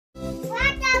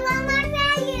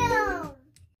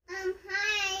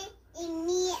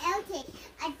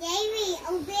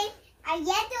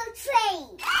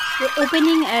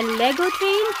opening a Lego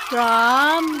train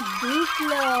from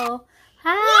Duplo.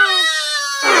 Hi!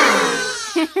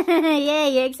 Yeah,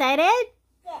 you excited?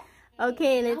 Yeah.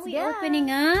 Okay, let's go.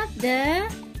 Opening up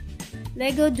the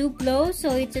Lego Duplo. So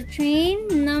it's a train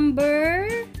number.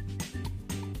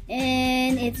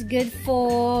 And it's good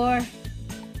for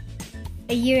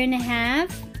a year and a half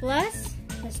plus.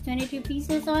 There's 22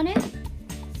 pieces on it.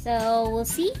 So we'll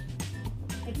see.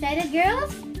 Excited,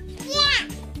 girls? Yeah.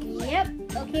 Yep.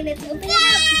 Okay, let's open it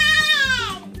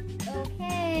up.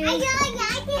 Okay. I really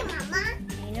like it, Mama.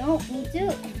 I know, me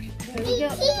too. There we go.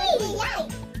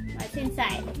 What's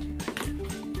inside?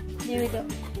 There we go.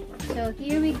 So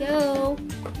here we go.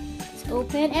 Let's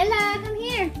open. Ella, come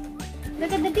here.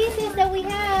 Look at the pieces that we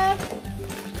have.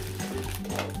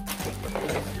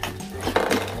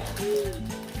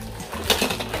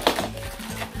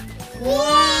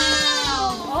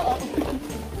 Wow! Uh-oh.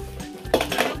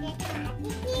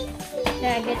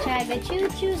 Chaga, chaga, choo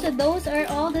choo. So those are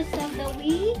all the stuff that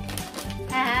we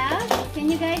have.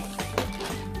 Can you guys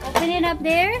open it up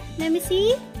there? Let me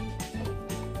see.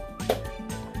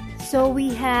 So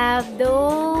we have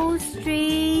those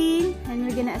train and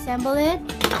we're gonna assemble it.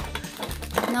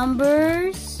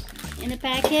 Numbers in the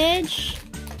package.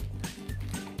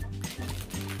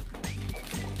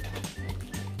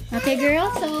 Okay,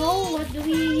 girls, so what do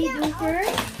we do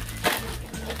first?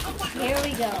 Here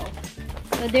we go.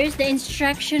 So there's the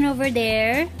instruction over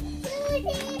there.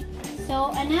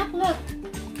 So, anak, look.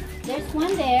 There's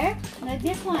one there. Like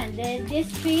this one.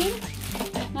 This screen.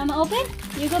 Mama, open.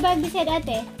 You go back beside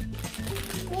ate.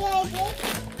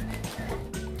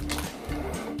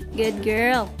 Good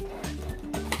girl.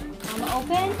 Mama,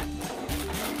 open.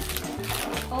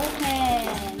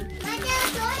 Open.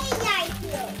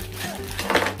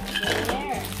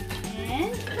 There.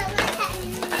 And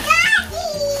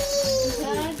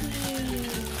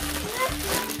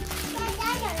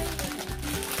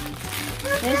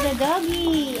there's a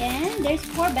doggy. And there's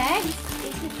 4 bags.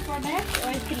 Is it 4 bags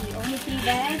or 3? Only 3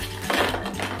 bags.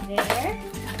 There.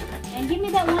 And give me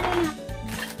that one enough.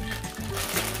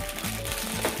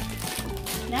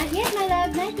 Not yet, my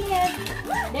love. Not yet.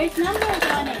 There's numbers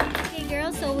on it. Okay,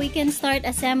 girls. So we can start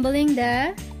assembling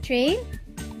the train.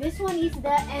 This one is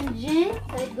the engine.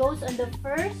 So it goes on the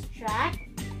first track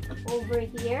over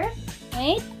here.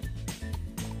 Wait.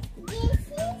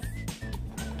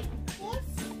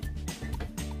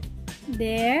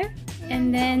 There.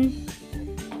 And then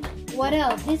what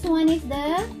else? This one is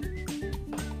the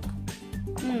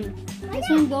this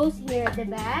one goes here at the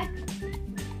back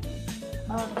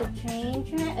of the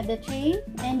train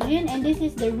engine, and this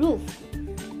is the roof.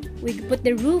 We put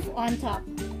the roof on top.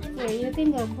 Here, you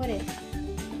can go put it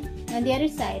on the other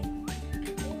side.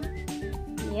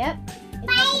 Yep.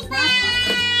 Bye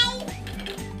bye.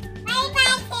 Bye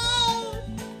bye.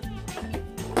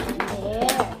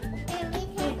 There.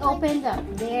 It opens up.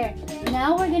 There.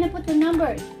 Now we're gonna put the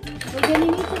numbers. We're gonna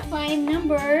need to find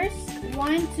numbers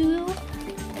 1 to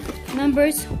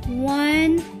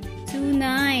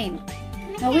 9.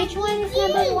 Now which one is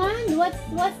number 1?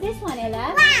 What's this one,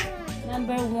 Ella?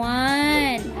 Number 1.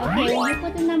 Okay, you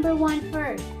put the number 1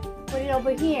 first. Put it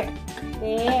over here.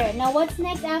 There. Now what's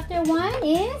next after 1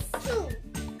 is? 2.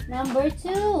 Number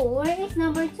 2. Where is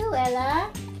number 2,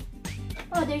 Ella?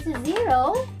 Oh, there's a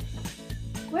 0.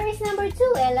 Where is number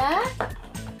 2, Ella?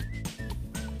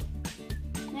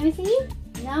 Let me see.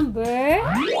 Number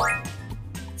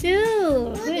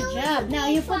 2. Good job. Now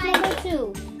you put number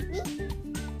 2.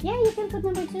 Yeah, you can put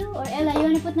number 2. Or Ella, you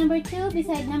want to put number 2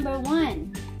 beside number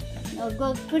 1. No,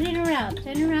 go put it around.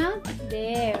 Turn around.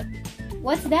 There.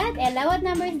 What's that, Ella? What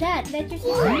number is that? Let your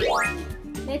sister.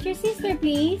 Let your sister,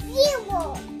 please.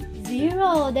 0.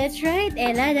 0. That's right,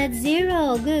 Ella. That's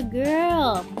 0. Good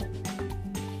girl.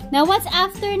 Now, what's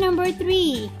after number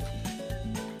 3?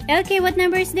 LK, what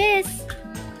number is this?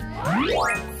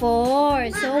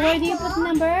 4. So, where do you put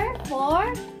number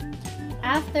 4?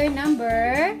 After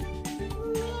number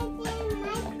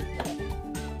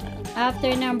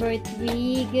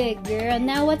 3. Good girl.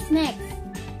 Now, what's next?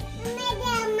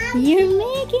 You're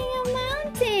making a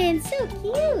mountain. So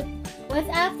cute. What's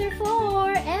after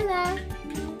 4, Ella?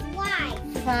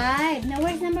 5. Now,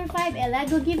 where's number 5, Ella?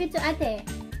 Go give it to ate.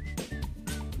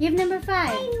 Give number 5.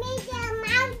 I made a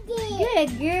mountain.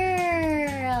 Good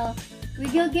girl. We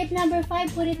go get number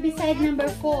 5. Put it beside number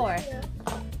 4.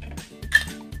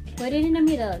 Put it in the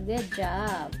middle. Good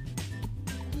job.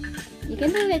 You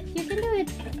can do it. You can do it.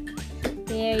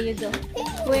 There you go.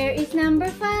 Where is number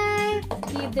 5?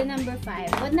 Give the number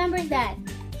 5. What number is that?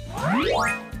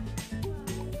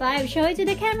 5. Show it to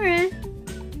the camera.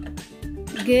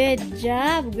 Good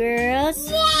job,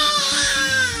 girls.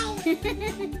 Yay!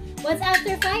 What's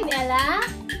after 5, Elah?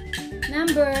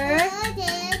 Number?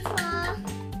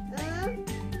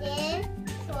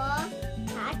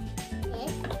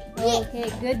 Okay,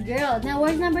 good girl. Now,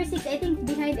 where's number 6? I think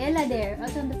behind Elah there.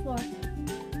 Out on the floor.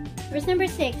 Where's number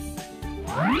 6?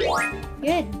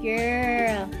 Good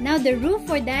girl. Now, the roof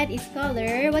for that is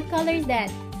color. What color is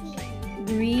that?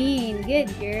 Green.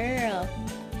 Good girl.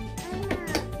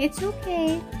 It's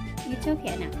okay. It's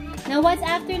okay now. Now, what's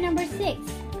after number 6?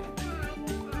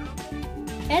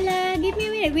 Elah, give me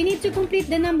a minute. We need to complete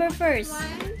the number first.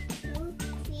 1, 2,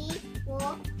 3,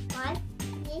 4, 5,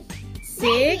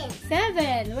 6,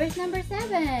 7. Where's number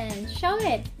 7? Show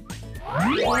it.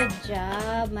 Good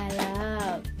job, my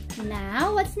love.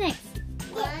 Now, what's next?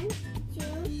 1,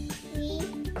 2,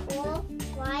 3, 4,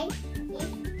 5,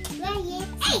 6, 7,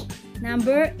 8.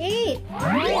 Number 8.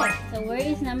 Right. So, where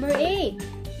is number 8?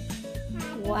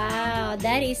 Wow,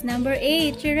 that is number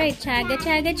 8. You're right. Chaga,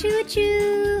 chaga, choo,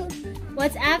 choo.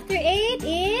 What's after 8?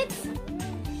 It's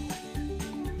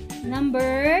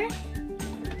number...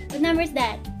 What number is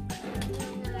that?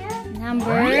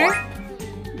 Number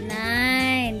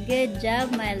 9. Good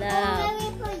job, my love.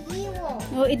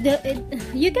 Oh,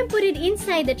 you can put it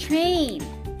inside the train.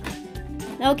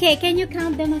 Okay, can you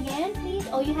count them again, please?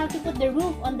 Oh, you have to put the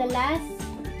roof on the last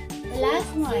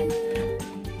one.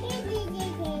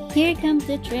 Here comes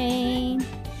the train.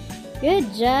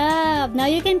 Good job. Now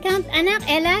you can count. Anak,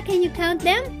 Elah, can you count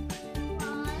them?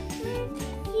 1,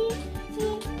 2,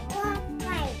 3, 4,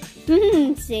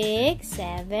 5. 6,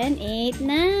 7, 8,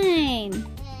 9.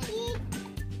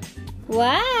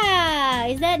 Wow,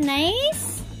 is that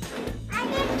nice? I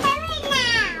can tell it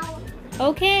now.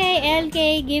 Okay,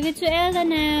 LK, give it to Elah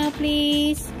now,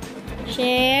 please.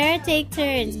 Share, take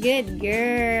turns. Good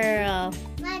girl.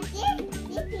 But this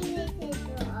is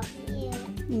up here.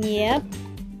 Yep.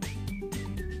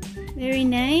 Very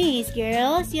nice,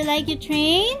 girls. You like your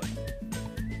train?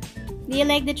 Do you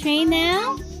like the train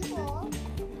now?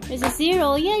 There's a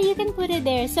 0. Yeah, you can put it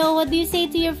there. So, what do you say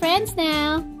to your friends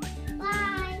now?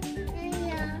 Bye.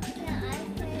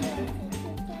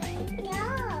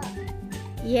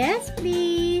 Yes,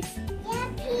 please. Yeah,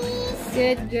 please.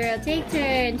 Good girl. Take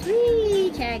turns. Whee!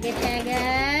 Chaga,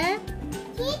 chaga.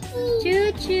 Kitty.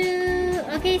 Choo, choo.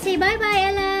 Okay, say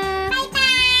bye-bye, Elah. Bye-bye.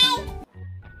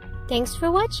 Thanks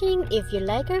for watching. If you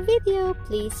like our video,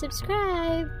 please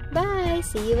subscribe. Bye.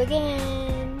 See you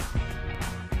again.